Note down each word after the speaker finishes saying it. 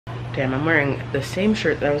Damn, I'm wearing the same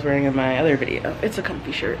shirt that I was wearing in my other video. It's a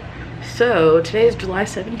comfy shirt. So today is July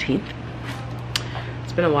 17th.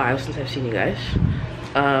 It's been a while since I've seen you guys.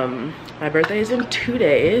 My birthday is in 2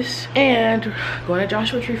 days and going to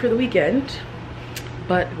Joshua Tree for the weekend,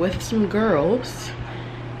 but with some girls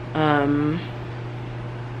that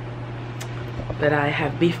I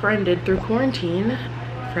have befriended through quarantine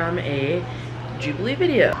from a Jubilee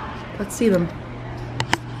video. Let's see them.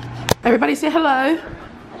 Everybody say hello.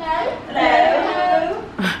 Hello. Hello.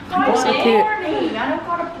 They're so cute. I don't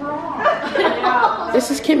got a bra. This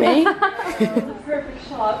is Kimmy. Perfect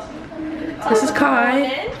shot. This is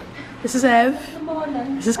Kai. This is Ev.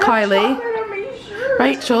 This is Kylie.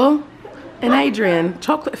 Rachel. And Adrian.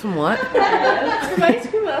 Chocolate from what? Ice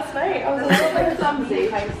cream last night. I was a little bit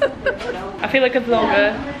clumsy. I feel like a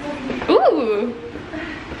vlogger. Ooh!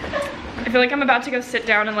 I feel like I'm about to go sit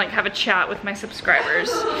down and like have a chat with my subscribers.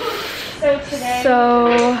 So today.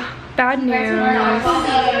 So, bad news.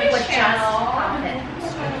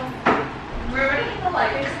 We're ready to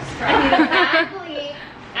like and subscribe.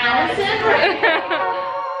 Addison.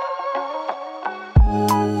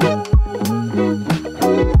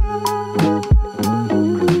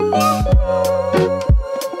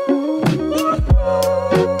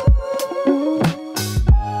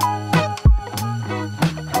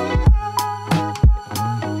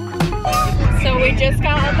 Just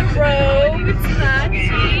got on the road with Tati,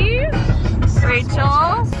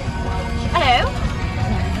 Rachel. Hello.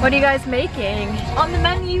 What are you guys making? On the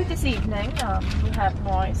menu this evening, we have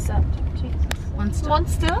my set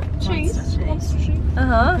Monster cheese.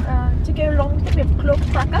 To go along with it, we have Kellogg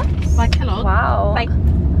crackers. By Kellogg. Wow. By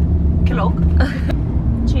Kellogg.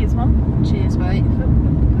 Cheers, Mum. Cheers, mate.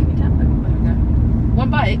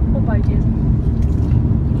 One bite. One bite, yes.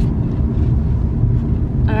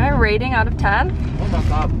 Alright, rating out of 10. Oh my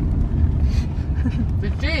god.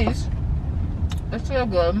 The cheese, it's so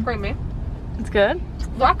good. Bring me. It's good.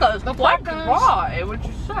 Crackers, the crackers. Why would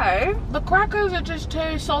you say? The crackers are just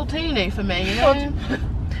too saltini for me, you know?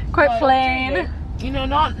 Quite like, plain. You know,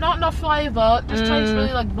 not enough flavour. It just tastes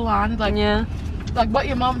really like bland. Like, yeah. Like what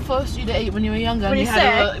your mum forced you to eat when you were younger. When you're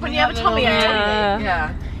sick, when you have a tummy ache.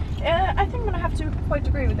 Yeah. Yeah, I think I'm gonna have to quite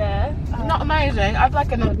agree with that. Not amazing. I'd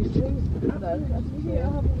like another cheese. Here,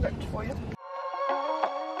 I'll have it ripped for you.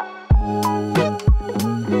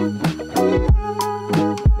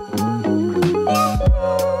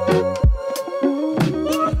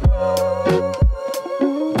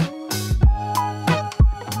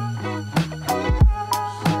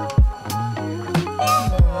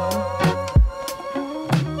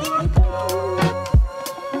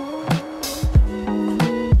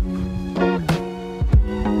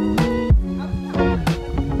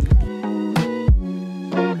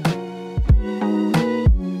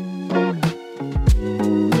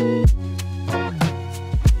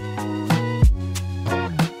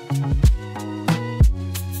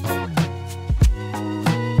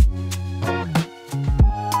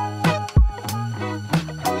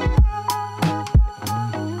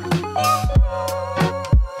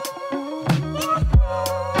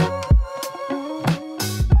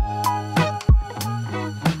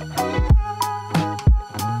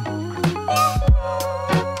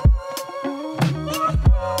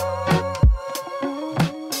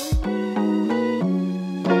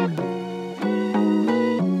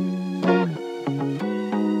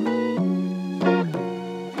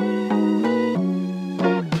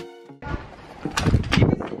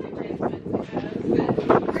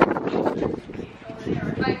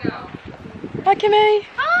 Hi, Kimmy.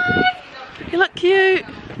 Hi. You look cute.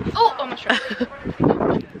 Oh, on my shirt.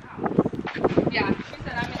 Yeah, she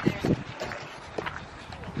said I'm in there.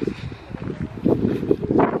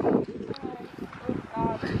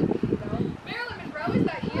 Marilyn Monroe, is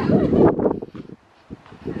that you?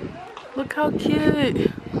 Look how cute.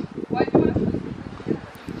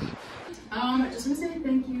 Just want to say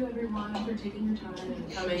thank you everyone for taking your time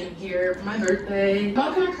and coming here for my birthday. I'm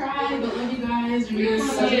not gonna cry, but love you guys.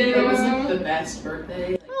 It was like the best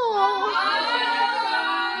birthday.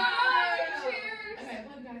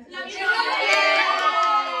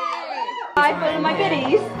 I full of my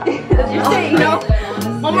goodies. As you see. No.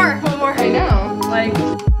 One more. I know. Like.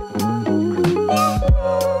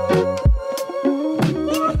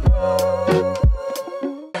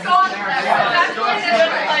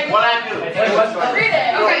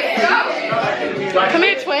 Come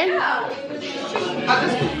here, twin. I'll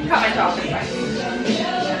just cut my top this time.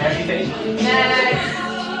 Next.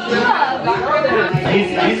 Not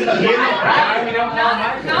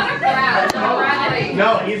a rat.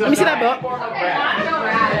 No, he's a Let me see that book.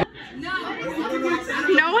 rat.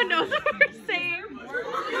 No one knows what we're saying.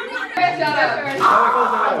 It's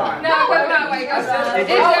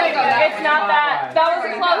not that. That was a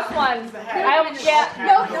close one.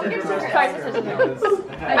 No, don't give scissors. Sorry, scissors.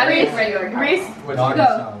 Reese,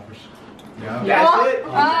 go. That's it.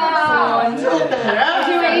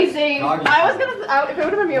 Too easy. I was gonna, if it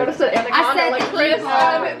would have been me, I would have said Anaconda, like Chris.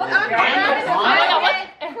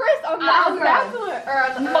 Chris on Bachelor.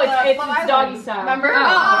 It's doggy style. Remember?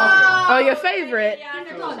 Oh, your favorite?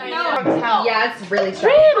 Yeah, it's really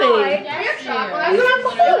strong. Really? I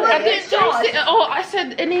didn't say. Oh, I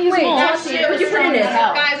said it needs more. What'd you put in it?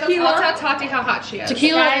 Guys, let's tell Tati how hot she is.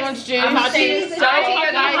 Tequila, orange juice. Tati,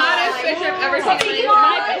 you're the hottest fish I've ever seen.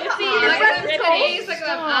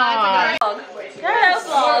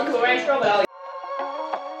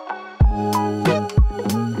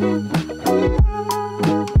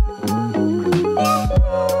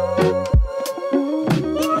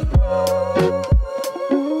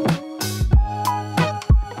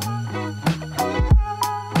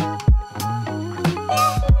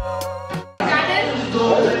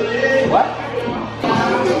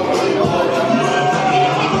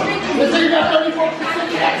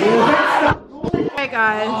 Hey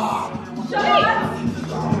guys.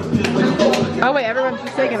 Oh wait, everyone's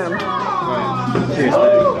just taking them.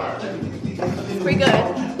 Pretty good.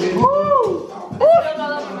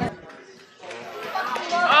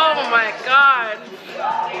 Oh my god.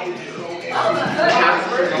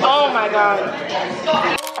 Oh my god.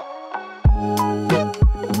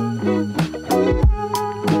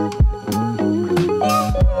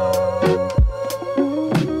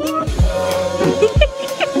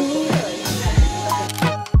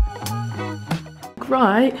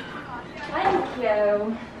 Right. Thank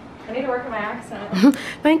you. I need to work on my accent.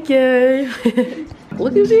 Thank you.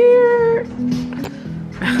 Look who's here.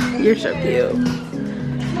 You're so cute.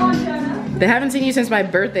 They haven't seen you since my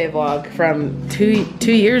birthday vlog from two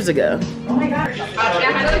years ago.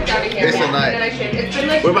 It's a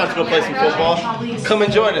night. We're about to go play some football. Come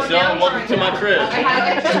and join us, y'all. Welcome to my crib.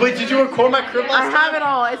 Wait, did you record my crib last I time? have it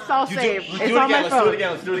all. It's all saved. It's on my phone.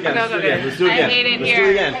 Let's do it again. Go, go, go. Let's do it again. I hate it Let's here. do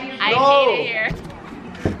it again. I hate it here.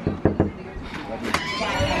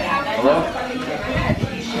 Hello?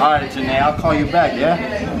 Alright, Janae, I'll call you back, yeah?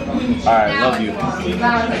 Alright, love you.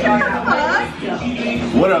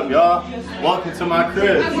 What up, y'all? Welcome to my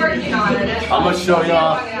crib. I'm gonna show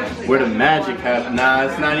y'all where the magic happens. Nah,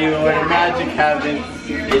 it's not even where the magic happens.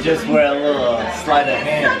 It's just where a little sleight of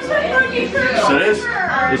hand. So this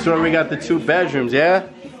is where we got the 2 bedrooms, yeah?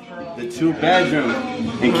 The 2 bedrooms.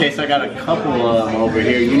 In case I got a couple of them over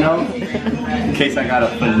here, you know? In case I got a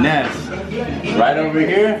finesse. Right over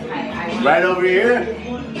here. Right over here.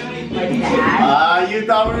 You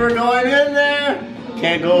thought we were going in there?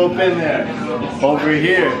 Can't go up in there. Over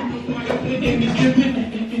here.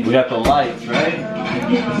 We got the lights, right?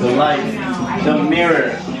 The lights, the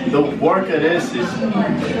mirror. The work of this is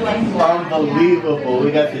unbelievable.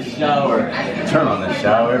 We got the shower. Turn on the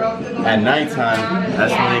shower. At nighttime,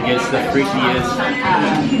 that's when it gets the freakiest.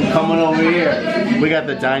 Coming over here. We got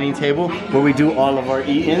the dining table where we do all of our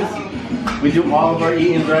eatings. We do all of our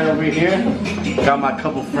eatings right over here. Got my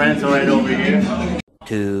couple friends right over here.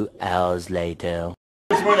 2 hours later.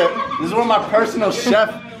 This is where my personal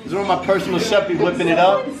chef. This is where my personal chef be whipping it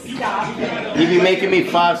up. He be making me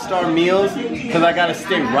 5-star meals because I gotta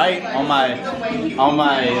stay right on my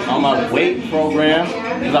weight program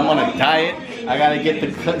because I'm on a diet. I gotta get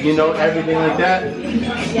the, you know, everything like that.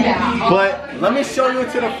 But let me show you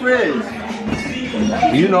into the fridge.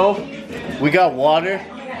 You know, we got water.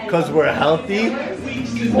 Because we're healthy,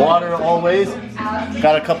 water always.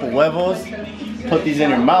 Got a couple huevos. Put these in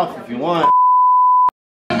your mouth if you want.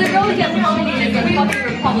 The girl who kept telling me is a fucking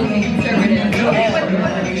Republican conservative.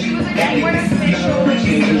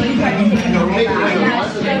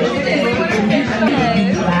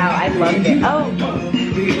 Wow, I loved it. Oh.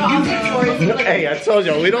 Hey, I told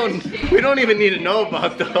you we don't even need to know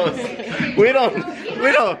about those. We don't.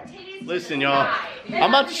 Listen, y'all. I'm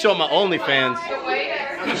about to show my OnlyFans.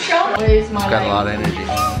 Got a lot of energy.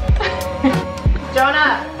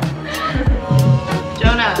 Jonah.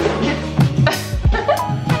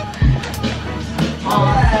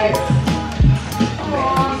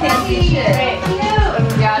 Fancy shit.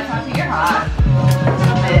 Yeah, Tati, you're hot.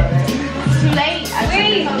 It's too late.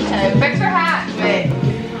 Wait. Fix her hat. Wait.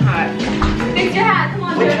 Hot. Fix your hat. Come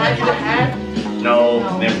on. Wait, can I do the hat?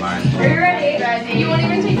 No, never mind. Are you ready? You won't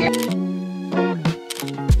even take your...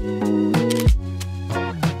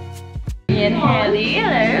 And Haley,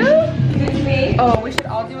 hello. Oh, we should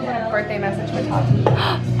all do a birthday message for Tati.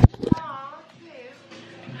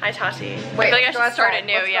 Hi, Tati. Wait, I feel like I should start it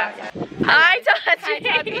new, yeah. Hi, Tati. Hi,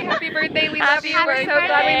 Tati. Happy birthday. We Happy love you. We're so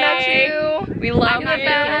glad we met you. We love You're the you.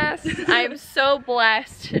 best. I'm so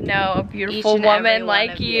blessed to know a beautiful Each and every woman one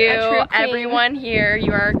like of you. you. A true queen. Everyone here,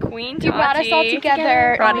 you are a queen, Tati. You brought us all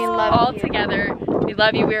together. Brought and us we love all you. together. We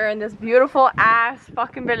love you. We're in this beautiful ass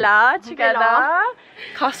fucking villa together.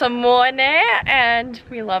 Casamone, and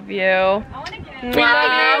we love you. We love you. The Wait,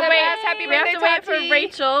 best. Happy we have birthday, to wait Tati. for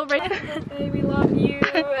Rachel. We love you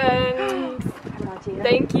and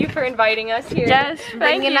thank you for inviting us here. Yes,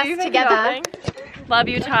 Bringing thank us you. together. Love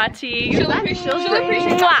you, Tati. She'll appreciate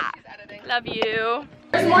Mwah. Love you.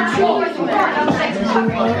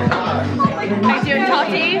 How you doing,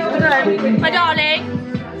 Tati? Good. My darling.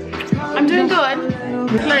 I'm doing good.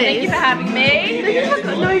 Thank you for having me.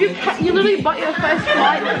 No, you literally bought your first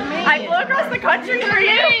flight for me. I flew across the country for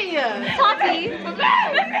you. Tati,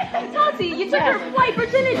 you took her flight for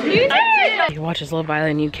dinner. You did. You watch us Love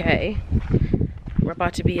Island UK. We're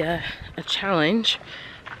about to be a challenge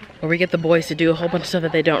where we get the boys to do a whole bunch of stuff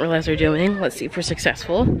that they don't realize they're doing. Let's see if we're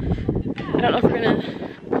successful. I don't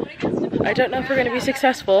know if we're gonna be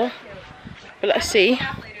successful, but let's see.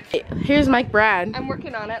 Here's Mike Brad. I'm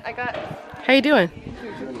working on it. I got. How you doing?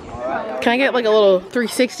 Can I get like a little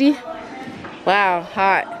 360? Wow,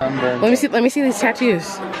 hot. Let me see these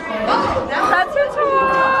tattoos. Tattoo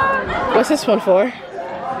tour. What's this one for?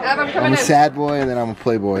 I'm a sad boy and then I'm a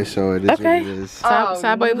playboy, so it is Okay. what it is.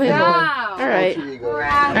 Sad boy playboy. wow. Alright.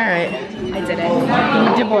 Alright. I did it.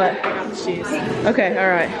 You did what? I got the shoes. Okay,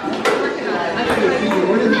 alright.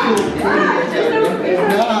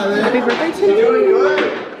 Happy birthday to you.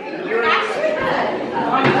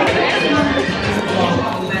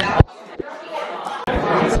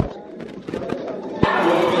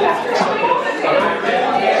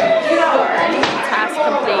 Task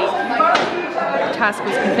complete. Task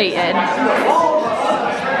was completed.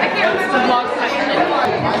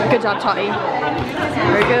 Good job, Tati.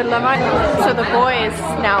 Very good, love it. So the boys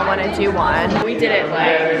now want to do one. We did it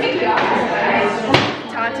like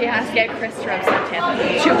Tati has to get Chris to represent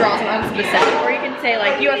Tati. 2 girls and I'm specific. Or you can say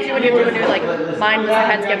like you have to do what you have to do. Like mine was I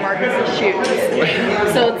had to get Marcus his shoes.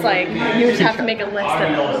 So it's like you just have to make a list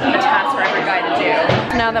of the tasks for every guy to do.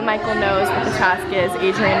 Now that Michael knows what the task is,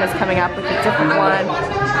 Adrian is coming up with a different one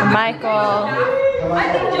for Michael.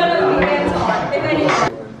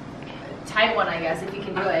 Tight one, I guess, if you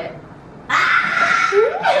can do it.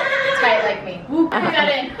 Tight like me. Cut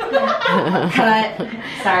it. Cut.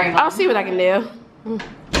 Sorry. I'll see what I can do.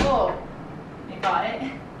 Oh, you got it.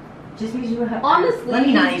 Just because you have. Honestly, let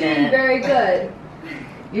me not he's even. doing very good.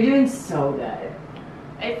 You're doing so good.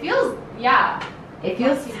 It feels, yeah. It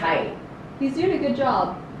feels tight. He's doing a good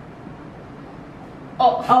job.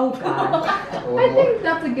 Oh god. I think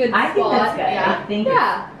that's a good I think spot. that's good. Yeah. I think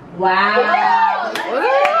yeah. Wow.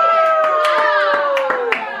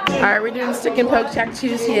 Alright, we're doing stick and poke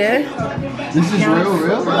tattoos here. This is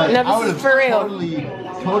real? Like, No, this I would is have for real.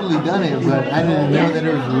 totally done it, but I didn't know that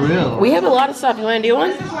it was real. We have a lot of stuff. You want to do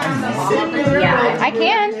one? Yeah. I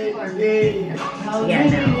can. Yeah,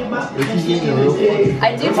 no. If you get the real one. I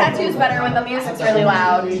do tattoos better when the music's really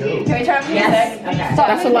loud. Can we turn up the music? Yes. Okay.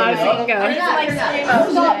 That's a lot of so you can go.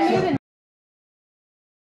 Stop moving.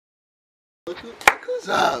 What's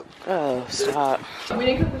up? Oh, stop.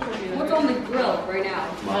 What's on the grill right now?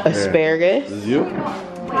 Asparagus. This is you?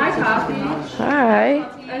 Hi, Tati. Hi.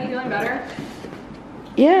 Are you feeling better?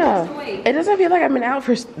 Yeah. It doesn't feel like I've been out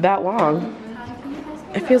for that long.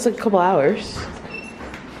 It feels like a couple hours.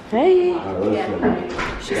 Hey. Hi,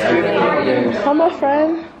 my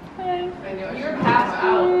friend.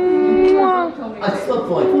 I slept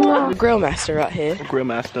like. Grill master out here. Grill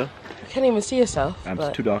master. Can't even see yourself. I'm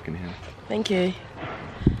but too dark in here. thank you.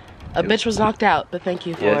 A bitch was knocked out, but thank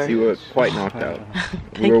you for. Yes, you were quite knocked out.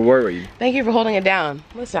 We were worried. Thank you for holding it down.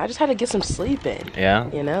 Listen, I just had to get some sleep in. Yeah.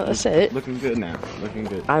 You know, that's it. Looking good now. Looking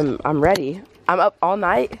good. I'm ready. I'm up all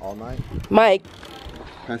night. All night? Mike.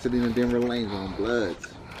 Pasadena, Denver lanes on Bloods.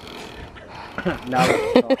 Now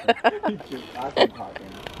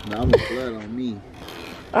Now I'm the blood on me.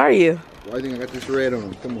 Are you? Why do you think I got this red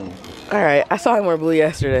on? Come on. All right. I saw him wear blue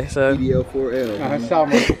yesterday, so. EDL4L.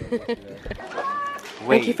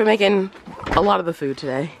 Thank you for making a lot of the food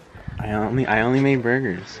today. I only made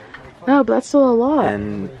burgers No, but that's still a lot.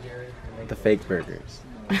 and the fake burgers.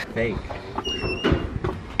 Fake.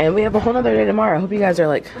 And we have a whole nother day tomorrow. I hope you guys are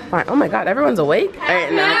like fine. Oh my god, everyone's awake? All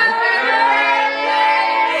right, now.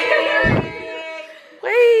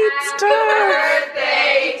 Wait, stop.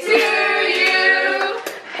 Birthday to you.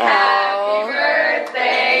 Happy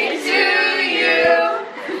birthday to you.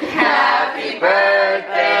 Happy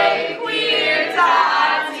birthday, dear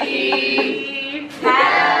Tati.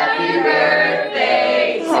 Happy birthday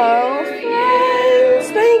to you.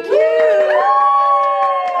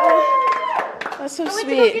 That's so I went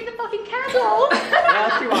to go sweet. get the fucking castle.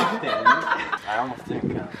 Yeah, she walked in. I almost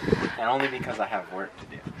didn't come. And only because I have work to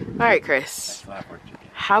do. Alright, I Chris. still have work to do.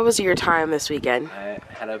 How was your time this weekend? I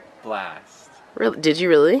had a blast. Really? Did you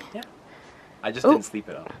really? Yeah. I just didn't sleep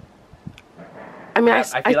at all. I mean, I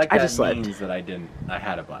feel like I that just slept. means that I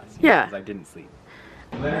had a blast. Yeah. Because I didn't sleep.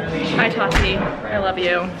 Hi Tati, I love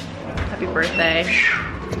you. Happy birthday.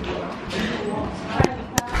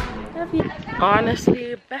 Love you.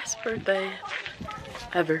 Honestly, best birthday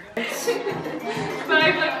ever. Yo,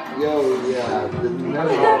 yeah.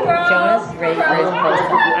 Jonas, ready for his post.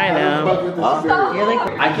 I know. You're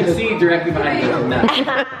like, I can see directly behind you.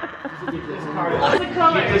 Keep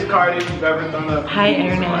this card if you've ever done a. hi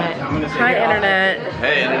internet. I'm gonna say Hi, internet.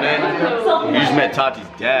 Hey, internet. You just met Tati's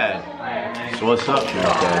dad. So what's up,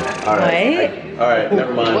 okay? All right. All right,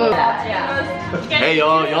 never mind. Hey,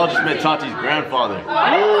 y'all just met Tati's grandfather.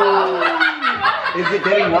 Is it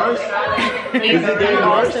getting worse? Is it getting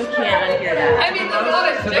worse? Also can't unhear that. I mean, there's a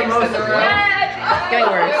lot of sticks in the room.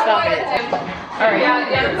 Getting worse. Stop it. Alright.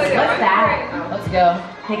 What's that? Let's go.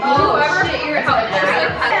 Pick Whoever did your house, just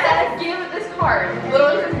like, give this card.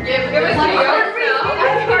 Literally just give it to you.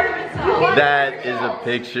 That is a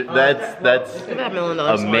picture. That's Look at that $1 million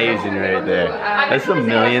amazing right there. That's $1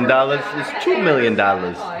 million. It's $2 million.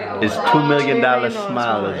 It's $2 million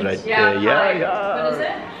smiles right there.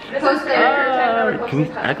 Yeah. Can we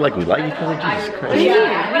act like we like each other? Jesus Christ.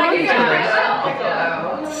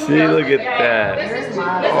 See, look at that.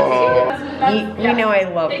 Oh. You know I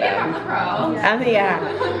love them. Yeah.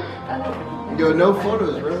 Yo, no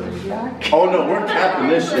photos, bro. Oh no, we're capping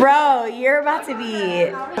this shit. Bro, you're about to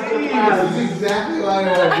be. That's exactly why I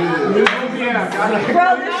want to do this. Bro,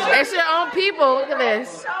 this shit. It's your own people. Look at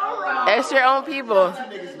this. It's your own people.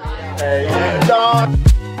 Hey, dog.